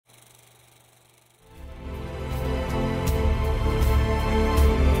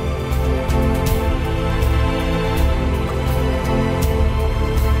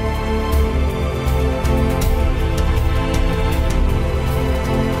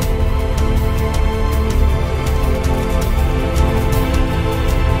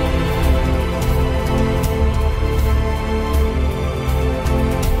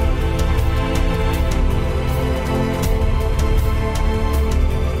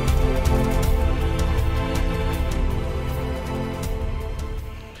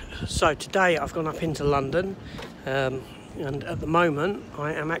So today I've gone up into London and at the moment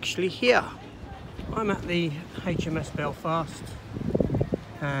I am actually here. I'm at the HMS Belfast,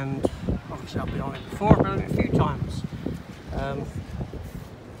 and obviously I've been on it before, I've been on it a few times,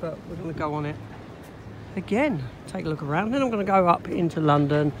 but we're going to go on it again, take a look around. Then I'm going to go up into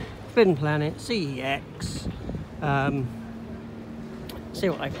London, Forbidden Planet, CEX, see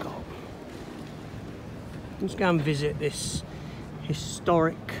what they've got. Let's go and visit this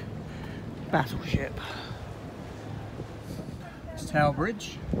historic battleship. It's Tower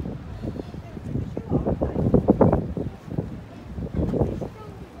Bridge.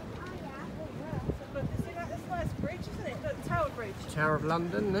 Tower of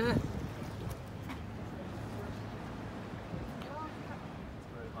London there.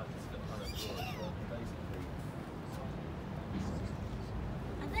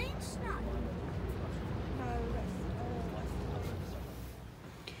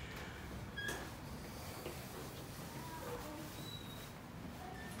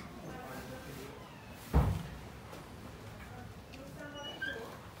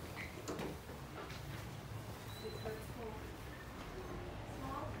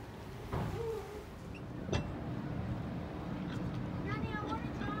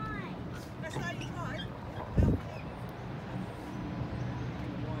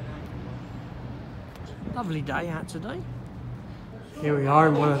 Lovely day out today. Here we are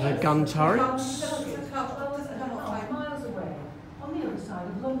in one of the gun turrets. Miles away, on the other side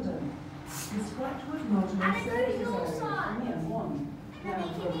of London, the Scratchwood Motorway Services Area on the M1, now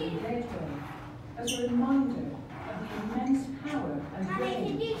Broadway Gateway, as a reminder of the immense power and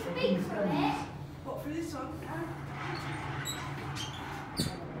range of these guns. What, through this one?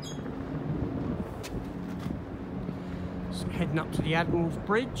 So heading up to the Admiral's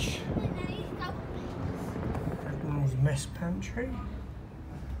Bridge. Admiral's Mess Pantry.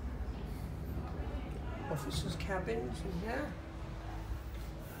 Officers' cabins in here.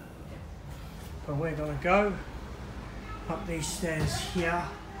 But we're going to go up these stairs here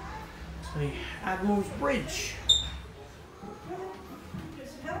to the Admiral's Bridge.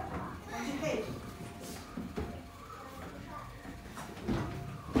 On your head.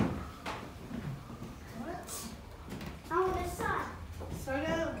 Slow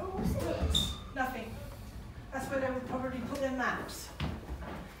down. What's this? Nothing. That's where they would probably put their maps.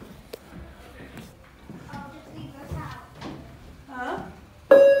 I'll just leave us out. Huh?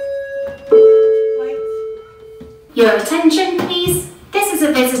 Wait. Your attention, please. This is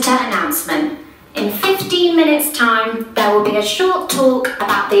a visitor announcement. In 15 minutes' time, there will be a short talk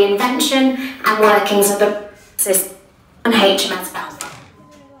about the invention and workings of the system on HMS Belfast.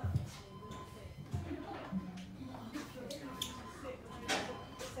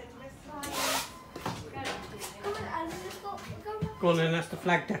 Go on then, that's the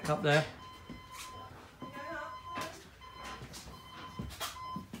flag deck up there.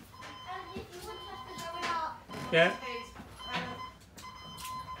 Yeah.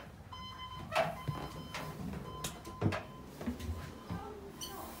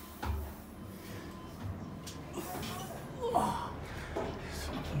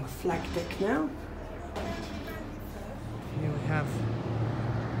 On the flag deck now. Here we have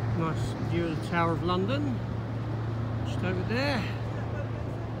a nice view of the Tower of London. Just over there.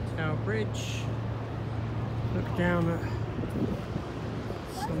 Tower Bridge. Look down at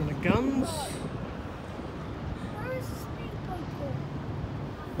some of the guns. Where is the speedboat?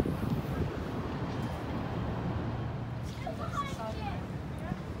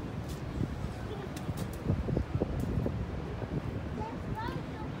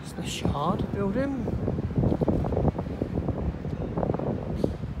 It's the Shard building.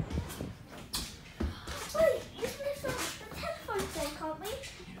 Wait, isn't this the telephone thing, can't we? I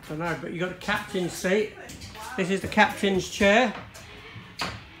don't know, but you got a captain's seat. This is the captain's chair. Do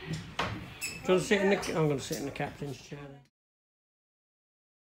you want to sit in the? I'm going to sit in the captain's chair then.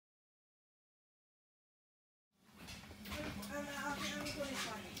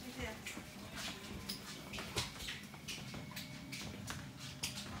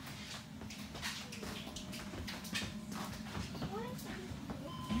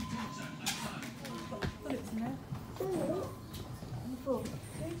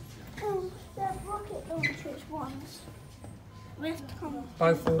 Oh, they're rocket launchers ones. We have to come.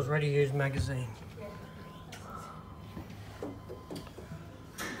 Both Wars Ready Use magazine.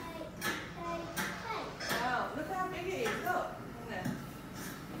 Wow, look how big it is. Look. Isn't it?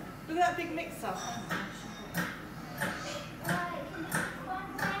 Look at that big mixer.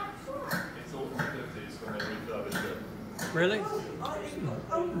 It's all from the 50s when they refurbished it. Really?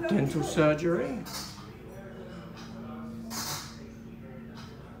 Dental surgery.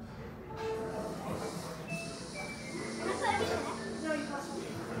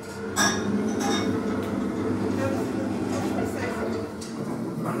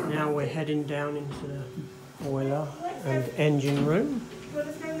 Now we're heading down into the boiler and engine room.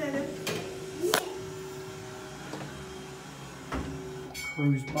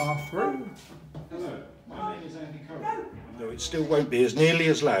 Cruise bathroom. Hello, my name is Andy Curran. Though it still won't be as nearly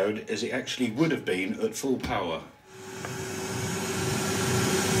as loud as it actually would have been at full power.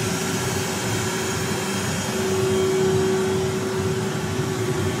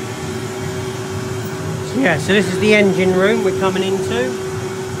 Yeah, so this is the engine room we're coming into.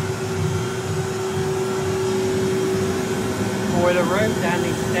 Boiler room down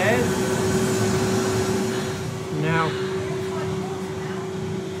these stairs. Now,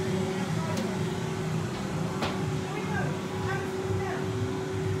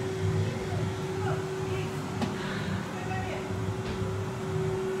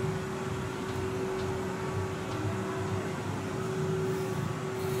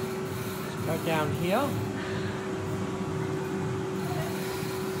 let's go down here.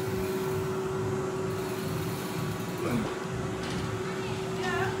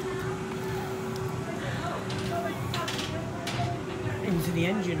 Into the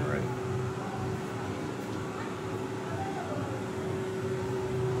engine room.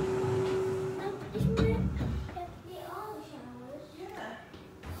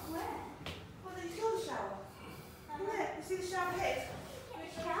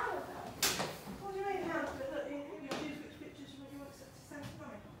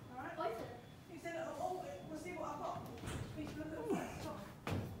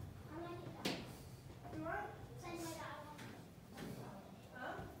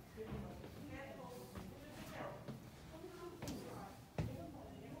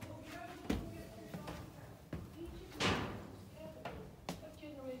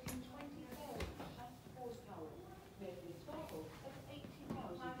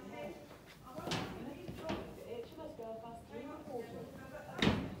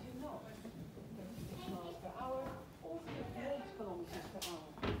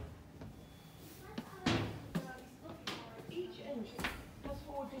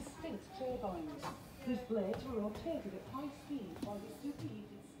 turbines, whose blades were rotated at high speed by the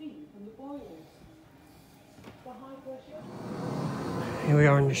superheated steam from the boilers. The high pressure... Here we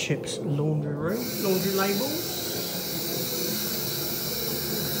are in the ship's laundry room, laundry labels.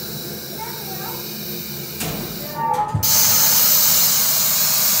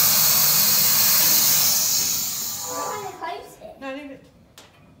 No, leave it.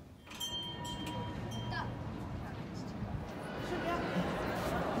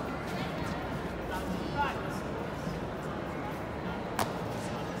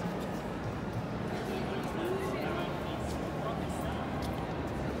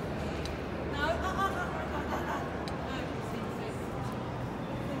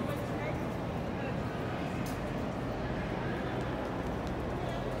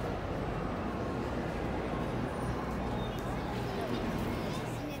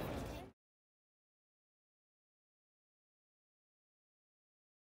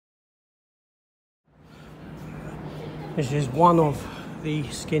 This is one of the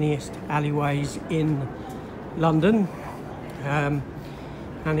skinniest alleyways in London, and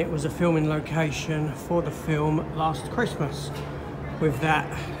it was a filming location for the film Last Christmas with that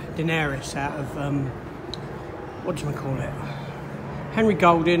Daenerys out of, what do you call it? Henry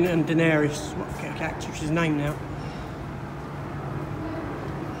Golding and Daenerys, I forget the actress's name now.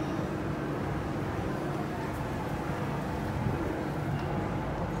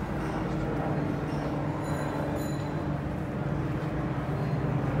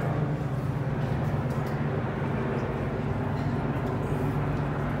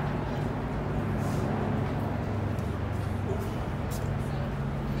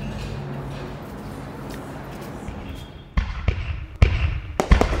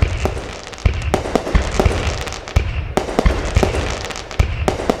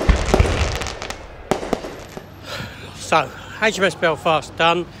 So, HMS Belfast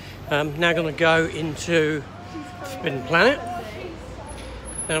done. Now going to go into Forbidden Planet.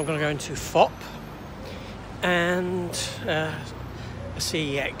 Then I'm going to go into FOPP and a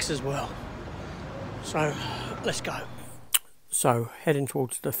CEX as well. So, let's go. So, heading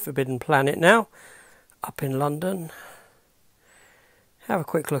towards the Forbidden Planet now, up in London. Have a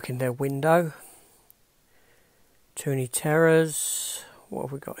quick look in their window. Toony Terrors. What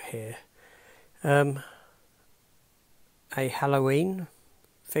have we got here? A Halloween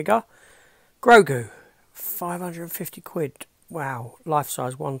figure. Grogu, 550 quid. Wow,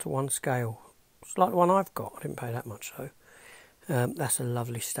 life-size 1:1 scale. It's like the one I've got. I didn't pay that much though. That's a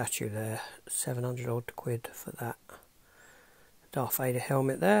lovely statue there. 700 odd quid for that. Darth Vader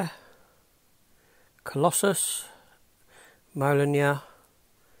helmet there. Colossus, Mjolnir,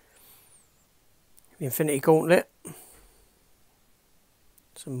 the Infinity Gauntlet,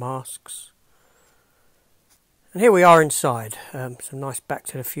 some masks, and here we are inside. Some nice Back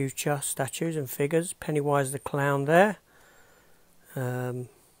to the Future statues and figures. Pennywise the Clown there.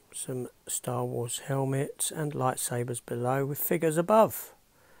 Some Star Wars helmets and lightsabers below with figures above.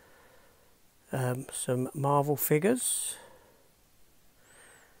 Some Marvel figures.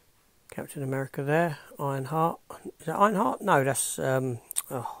 Captain America there. Ironheart. Is that Ironheart? No, that's a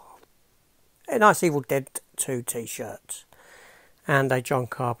nice Evil Dead 2 t-shirt. And a John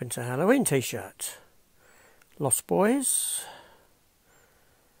Carpenter Halloween t-shirt. Lost Boys.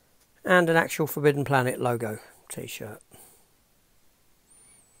 And an actual Forbidden Planet logo t-shirt.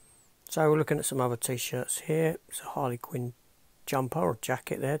 So we're looking at some other t-shirts here. It's a Harley Quinn jumper or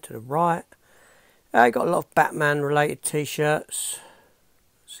jacket there to the right. Got a lot of Batman related t-shirts.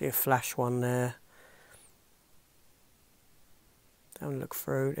 See a Flash one there. Have a look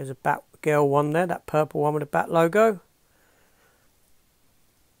through. There's a Batgirl one there, that purple one with a Bat logo.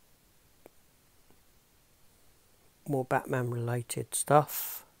 More Batman related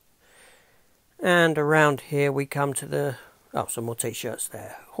stuff. And around here we come to the... oh, some more t-shirts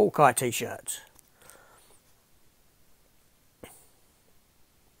there. Hawkeye t-shirts.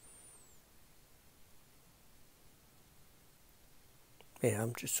 Yeah,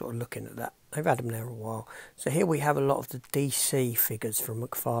 I'm just sort of looking at that. They've had them there a while. So here we have a lot of the DC figures from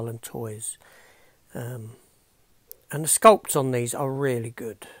McFarlane Toys. And the sculpts on these are really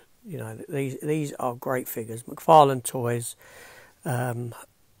good. You know, these are great figures. McFarlane Toys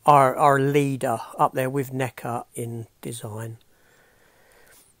are a leader up there with NECA in design.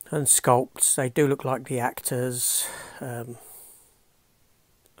 And sculpts, they do look like the actors. A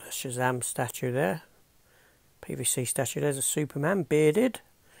Shazam statue there. PVC statue, there's a Superman, bearded.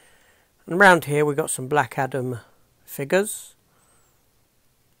 And around here we've got some Black Adam figures.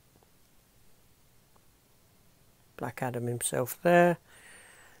 Black Adam himself there.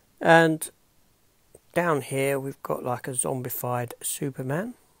 And down here we've got like a zombified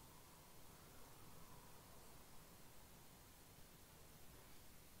Superman.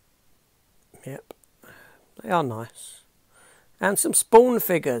 Yep, they are nice. And some Spawn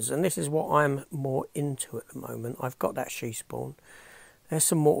figures, and this is what I'm more into at the moment. I've got that She-Spawn. There's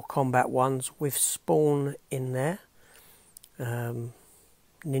some Mortal Kombat ones with Spawn in there.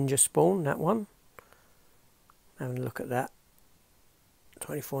 Ninja Spawn, that one. Having a look at that.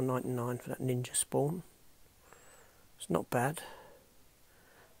 $24.99 for that Ninja Spawn. It's not bad.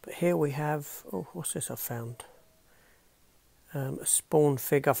 But here we have... oh, what's this I've found? A Spawn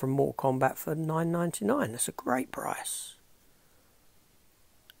figure from Mortal Kombat for $9.99. That's a great price.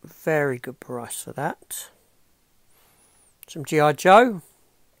 Very good price for that. Some G.I. Joe.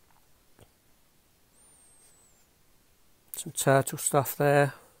 Some Turtle stuff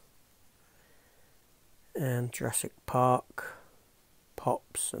there. And Jurassic Park.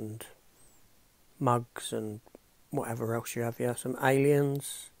 Pops and mugs and whatever else you have here. Some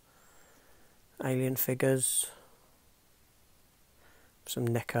Aliens. Alien figures. Some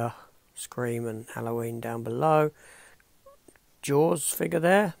NECA, Scream and Halloween down below. Jaws figure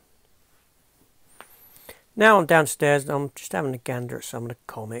there. Now I'm downstairs and I'm just having a gander at some of the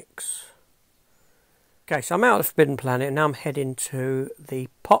comics. Okay, so I'm out of the Forbidden Planet and now I'm heading to the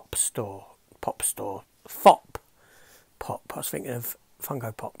FOPP store. FOPP. Pop. I was thinking of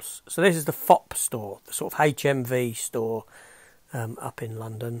Funko Pops. So this is the FOPP store, the sort of HMV store up in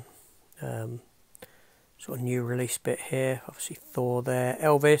London. Sort of new release bit here. Obviously Thor there.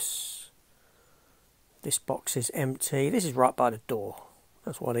 Elvis. This box is empty. This is right by the door.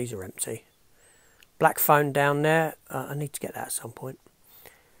 That's why these are empty. Black phone down there. I need to get that at some point.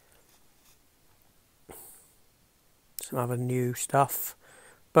 Some other new stuff.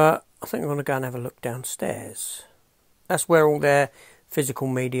 But I think I'm going to go and have a look downstairs. That's where all their physical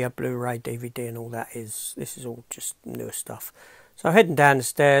media, Blu-ray, DVD and all that is. This is all just newer stuff. So heading down the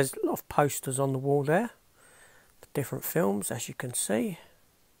stairs. A lot of posters on the wall there. For different films, as you can see.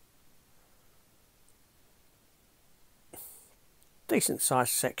 Decent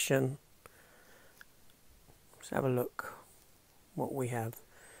sized section. Let's have a look what we have.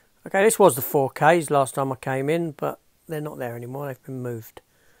 Okay, this was the 4Ks last time I came in, but they're not there anymore. They've been moved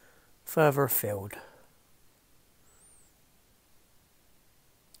further afield.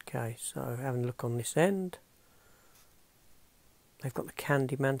 Okay, so having a look on this end. They've got the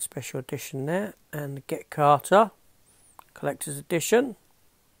Candyman special edition there and the Get Carter collector's edition.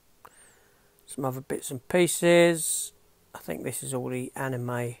 Some other bits and pieces. I think this is all the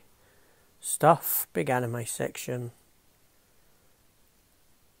anime stuff. Big anime section.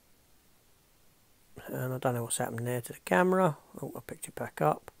 And I don't know what's happened there to the camera. Oh, I picked it back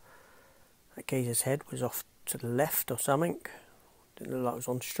up. That geezer's head was off to the left or something. Didn't look like it was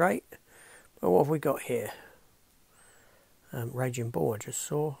on straight. But what have we got here? Raging Bull I just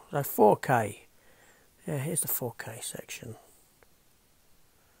saw. So 4K. Yeah, here's the 4K section.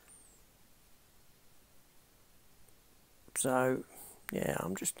 So, yeah,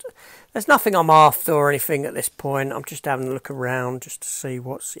 there's nothing I'm after or anything at this point. I'm just having a look around just to see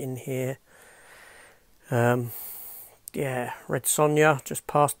what's in here. Yeah, Red Sonja just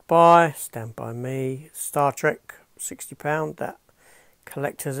passed by. Stand By Me. Star Trek, £60. That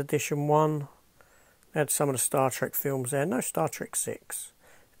collector's edition one. They had some of the Star Trek films there. No Star Trek 6.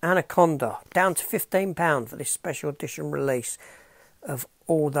 Anaconda, down to £15 for this special edition release of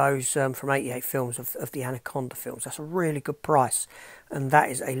all those from 88 films of the Anaconda films. That's a really good price. And that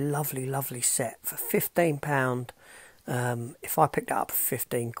is a lovely, lovely set for £15. If I picked that up for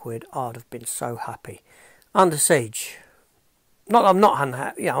 15 quid, I'd have been so happy. Under Siege. Not that I'm not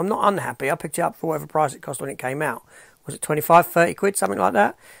unhappy. Yeah, I'm not unhappy. I picked it up for whatever price it cost when it came out. Was it 25, 30 quid, something like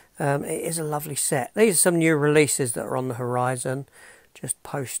that? It is a lovely set. These are some new releases that are on the horizon. Just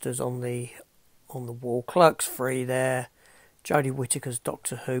posters on the wall. Clerks Free there. Jodie Whittaker's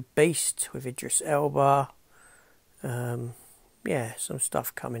Doctor Who. Beast with Idris Elba. Yeah, some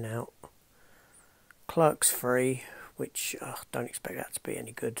stuff coming out. Clerks Free, which don't expect that to be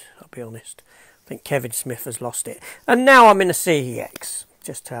any good, I'll be honest. I think Kevin Smith has lost it. And now I'm in a CEX,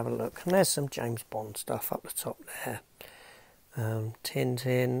 just to have a look. And there's some James Bond stuff up the top there.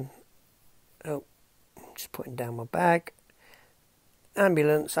 Tintin. Oh, just putting down my bag.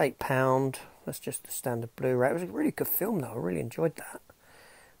 Ambulance, £8. That's just the standard Blu-ray. It was a really good film though. I really enjoyed that.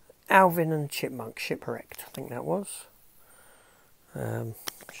 Alvin and Chipmunk, Shipwrecked, I think that was.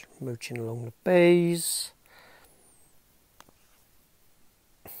 Mooching Along the Bees.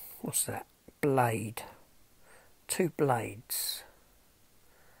 What's that? Blade. 2 Blades.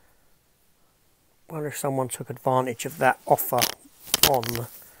 Wonder if someone took advantage of that offer on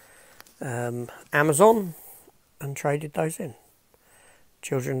Amazon and traded those in.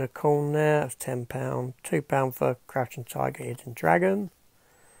 Children of Corn there, that's £10. £2 for Crouching Tiger, Hidden Dragon.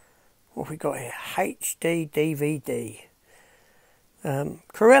 What have we got here? HD DVD.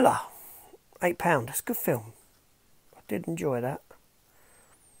 Cruella, £8. That's a good film. I did enjoy that.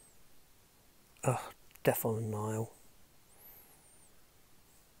 Oh, Death on the Nile.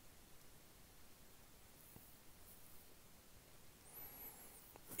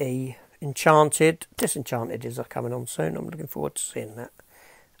 Enchanted. Disenchanted is coming on soon. I'm looking forward to seeing that.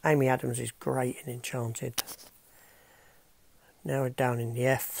 Amy Adams is great in Enchanted. Now we're down in the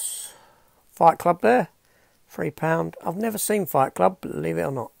F's. Fight Club there. £3. I've never seen Fight Club, believe it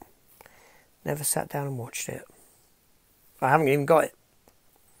or not. Never sat down and watched it. I haven't even got it.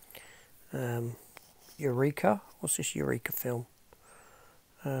 Eureka. What's this Eureka film?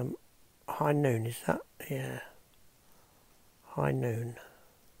 High Noon, is that? Yeah. High Noon.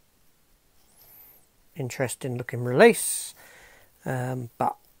 Interesting looking release.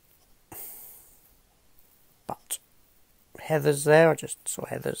 But Heather's there. I just saw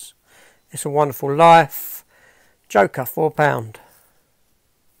Heather's. It's a Wonderful Life. Joker, £4.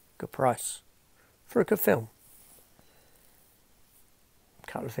 Good price for a good film. A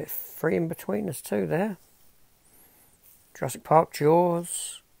couple of it free in between us too there. Jurassic Park,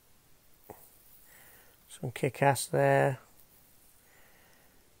 Jaws. Some Kick-Ass there.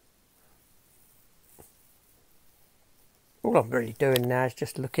 All I'm really doing now is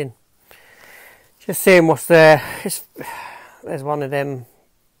just looking. Just seeing what's there. There's one of them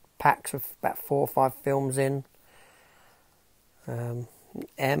packs with about 4 or 5 films in.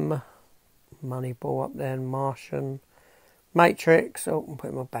 M, Moneyball up there, Martian, Matrix. Oh, I'm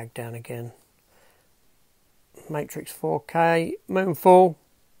putting my bag down again. Matrix 4K, Moonfall,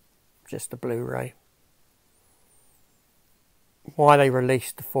 just the Blu-ray. Why they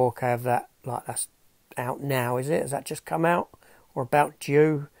released the 4K of that, like that's out now, is it? Has that just come out or about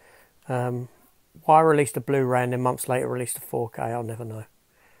due? Why release the Blu-ray and then months later release the 4K? I'll never know.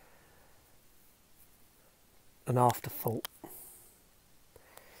 An afterthought.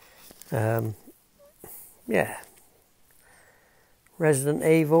 Yeah. Resident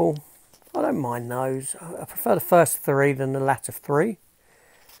Evil. I don't mind those. I prefer the first 3 than the latter 3.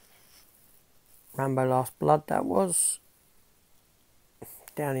 Rambo Last Blood, that was.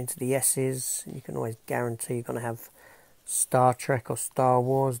 Down into the S's. You can always guarantee you're going to have Star Trek or Star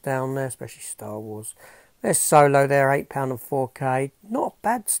Wars down there, especially Star Wars. There's Solo there, £8 and 4K. Not a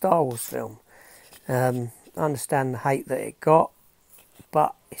bad Star Wars film. I understand the hate that it got,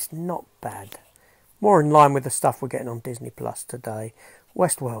 but it's not bad. More in line with the stuff we're getting on Disney Plus today.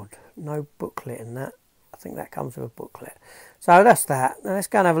 Westworld, no booklet in that. I think that comes with a booklet. So that's that. Now let's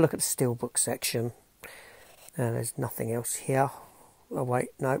go and have a look at the steelbook section. There's nothing else here. Oh wait,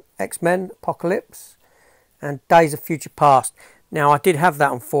 no. X-Men, Apocalypse, and Days of Future Past. Now I did have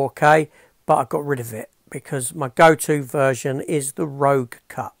that on 4K, but I got rid of it because my go-to version is the Rogue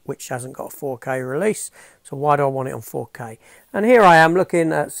cut, which hasn't got a 4K release. So why do I want it on 4K? And here I am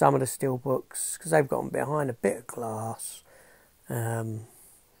looking at some of the steelbooks because they've got them behind a bit of glass. Yeah,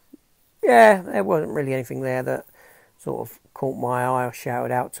 there wasn't really anything there that sort of caught my eye or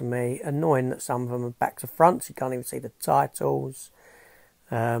shouted out to me. Annoying that some of them are back to front, so you can't even see the titles.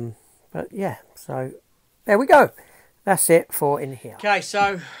 But yeah, so there we go. That's it for in here. Okay,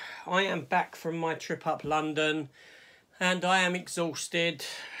 so I am back from my trip up London and I am exhausted.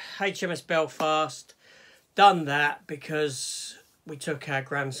 HMS Belfast, done that because we took our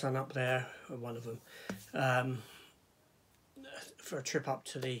grandson up there, or one of them, for a trip up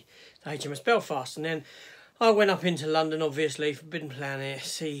to the HMS Belfast, and then I went up into London, obviously, Forbidden Planet,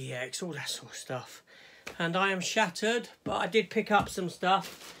 CEX, all that sort of stuff. And I am shattered, but I did pick up some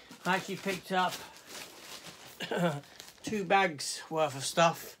stuff. I actually picked up 2 bags worth of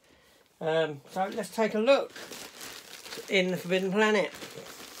stuff. So let's take a look in the Forbidden Planet.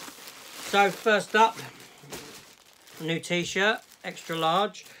 So first up, a new t-shirt, extra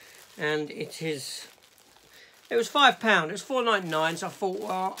large, and it was £5. It was £4.99, so I thought,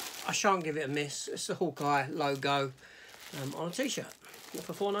 well, I shan't give it a miss. It's the Hawkeye logo on a t-shirt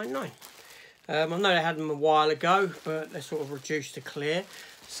for £4.99. I know they had them a while ago, but they're sort of reduced to clear.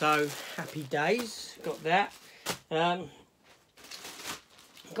 So happy days, got that. Got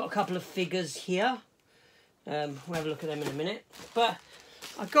a couple of figures here. We'll have a look at them in a minute. But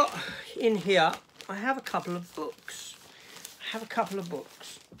I got in here, I have a couple of books.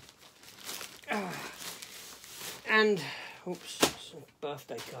 And, oops, some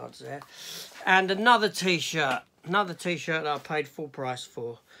birthday cards there. And another t-shirt that I paid full price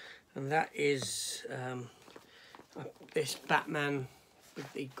for. And that is this Batman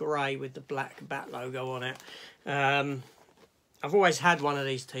with the grey with the black bat logo on it. I've always had one of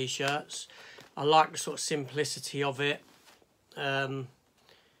these t-shirts. I like the sort of simplicity of it.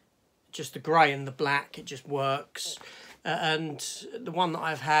 Just the grey and the black, it just works. And the one that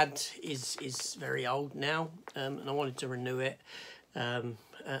I've had is very old now, and I wanted to renew it, and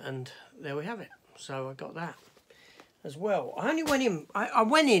there we have it. So I got that as well. I only went in. I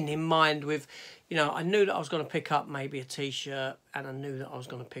went in mind with, you know, I knew that I was going to pick up maybe a t-shirt, and I knew that I was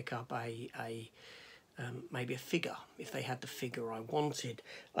going to pick up maybe a figure if they had the figure I wanted.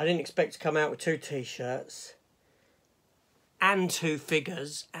 I didn't expect to come out with 2 t-shirts and 2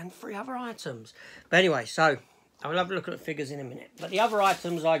 figures and 3 other items. But anyway, so I will have a look at the figures in a minute. But the other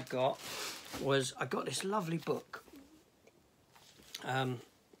items I got was, I got this lovely book. And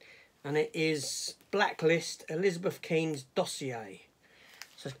it is Blacklist, Elizabeth Keene's dossier.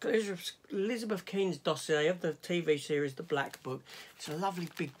 So Elizabeth Keene's dossier of the TV series The Black Book. It's a lovely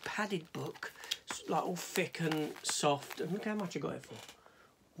big padded book. It's like all thick and soft. And look how much I got it for.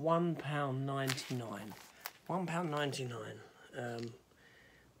 £1.99. £1.99.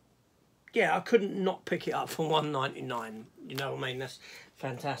 Yeah, I couldn't not pick it up for £1.99. You know what I mean? That's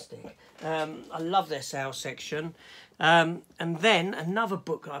fantastic. I love their sales section. And then another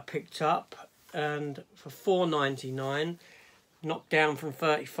book I picked up, and for £4.99, knocked down from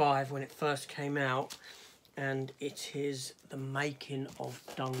 £35 when it first came out, and it is The Making of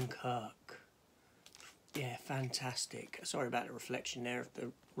Dunkirk. Yeah, fantastic. Sorry about the reflection there of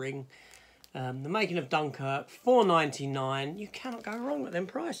the ring. The Making of Dunkirk, £4.99. You cannot go wrong with them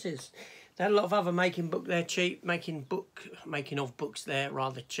prices. They had a lot of other making of books there,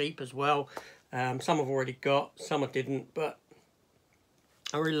 rather cheap as well. Some I've already got, some I didn't, but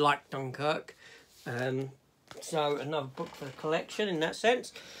I really like Dunkirk. So another book for the collection in that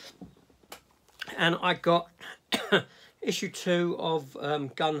sense. And I got issue 2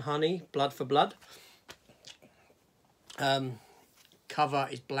 of Gun Honey, Blood for Blood. Cover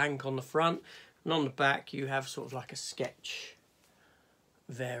is blank on the front, and on the back you have sort of like a sketch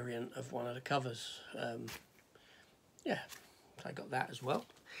variant of one of the covers. Yeah, so I got that as well.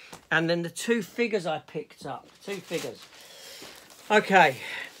 And then the 2 figures I picked up, 2 figures. Okay,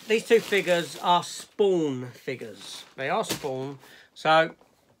 these 2 figures are Spawn figures. They are Spawn. So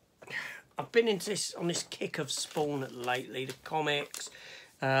I've been into on this kick of Spawn lately, the comics,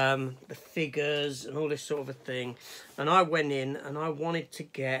 the figures and all this sort of a thing. And I went in and I wanted to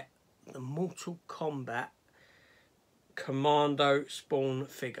get the Mortal Kombat Commando Spawn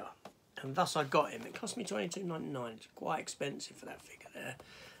figure, and thus I got him. It cost me £22.99. It's quite expensive for that figure there,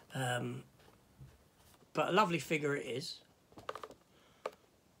 but a lovely figure it is,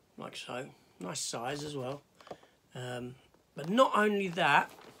 like so. nice size as well. But not only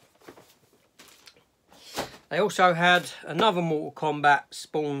that, they also had another Mortal Kombat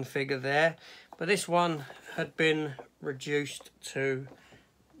Spawn figure there, but this one had been reduced to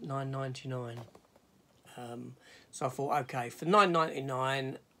 $9.99. So I thought, okay, for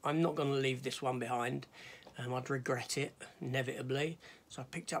 $9.99, I'm not going to leave this one behind. I'd regret it, inevitably. So I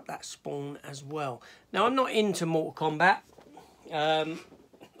picked up that Spawn as well. Now, I'm not into Mortal Kombat. I'm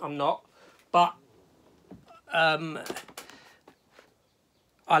not. But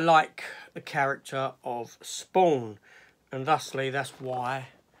I like the character of Spawn. And thusly, that's why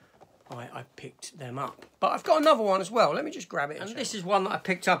I picked them up. But I've got another one as well. Let me just grab it. And this is one that I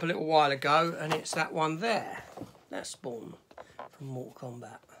picked up a little while ago. And it's that one there. That's Spawn from Mortal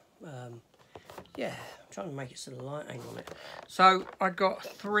Kombat. Yeah, I'm trying to make it so the light ain't on it. So I got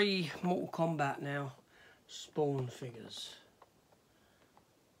 3 Mortal Kombat now Spawn figures.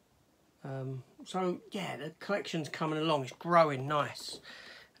 So yeah, the collection's coming along. It's growing nice.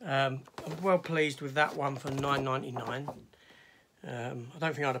 I'm well pleased with that one for $9.99. I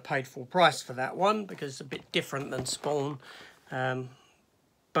don't think I'd have paid full price for that one because it's a bit different than Spawn.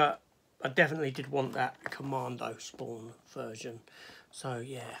 But I definitely did want that Commando Spawn version. So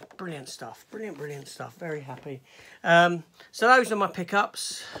yeah, brilliant stuff. Brilliant stuff. Very happy. So those are my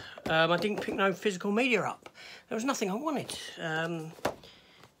pickups. I didn't pick no physical media up. There was nothing I wanted.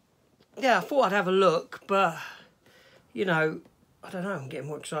 Yeah, I thought I'd have a look, but you know, I don't know, I'm getting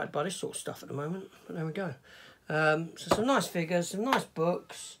more excited by this sort of stuff at the moment. But there we go. So some nice figures, some nice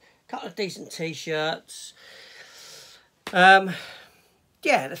books, a couple of decent t-shirts.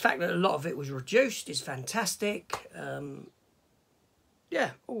 Yeah, the fact that a lot of it was reduced is fantastic.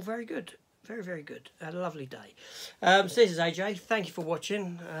 Yeah, all very good. Very good. I had a lovely day. So this is AJ. Thank you for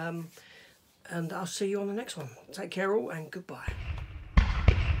watching. And I'll see you on the next one. Take care all and goodbye.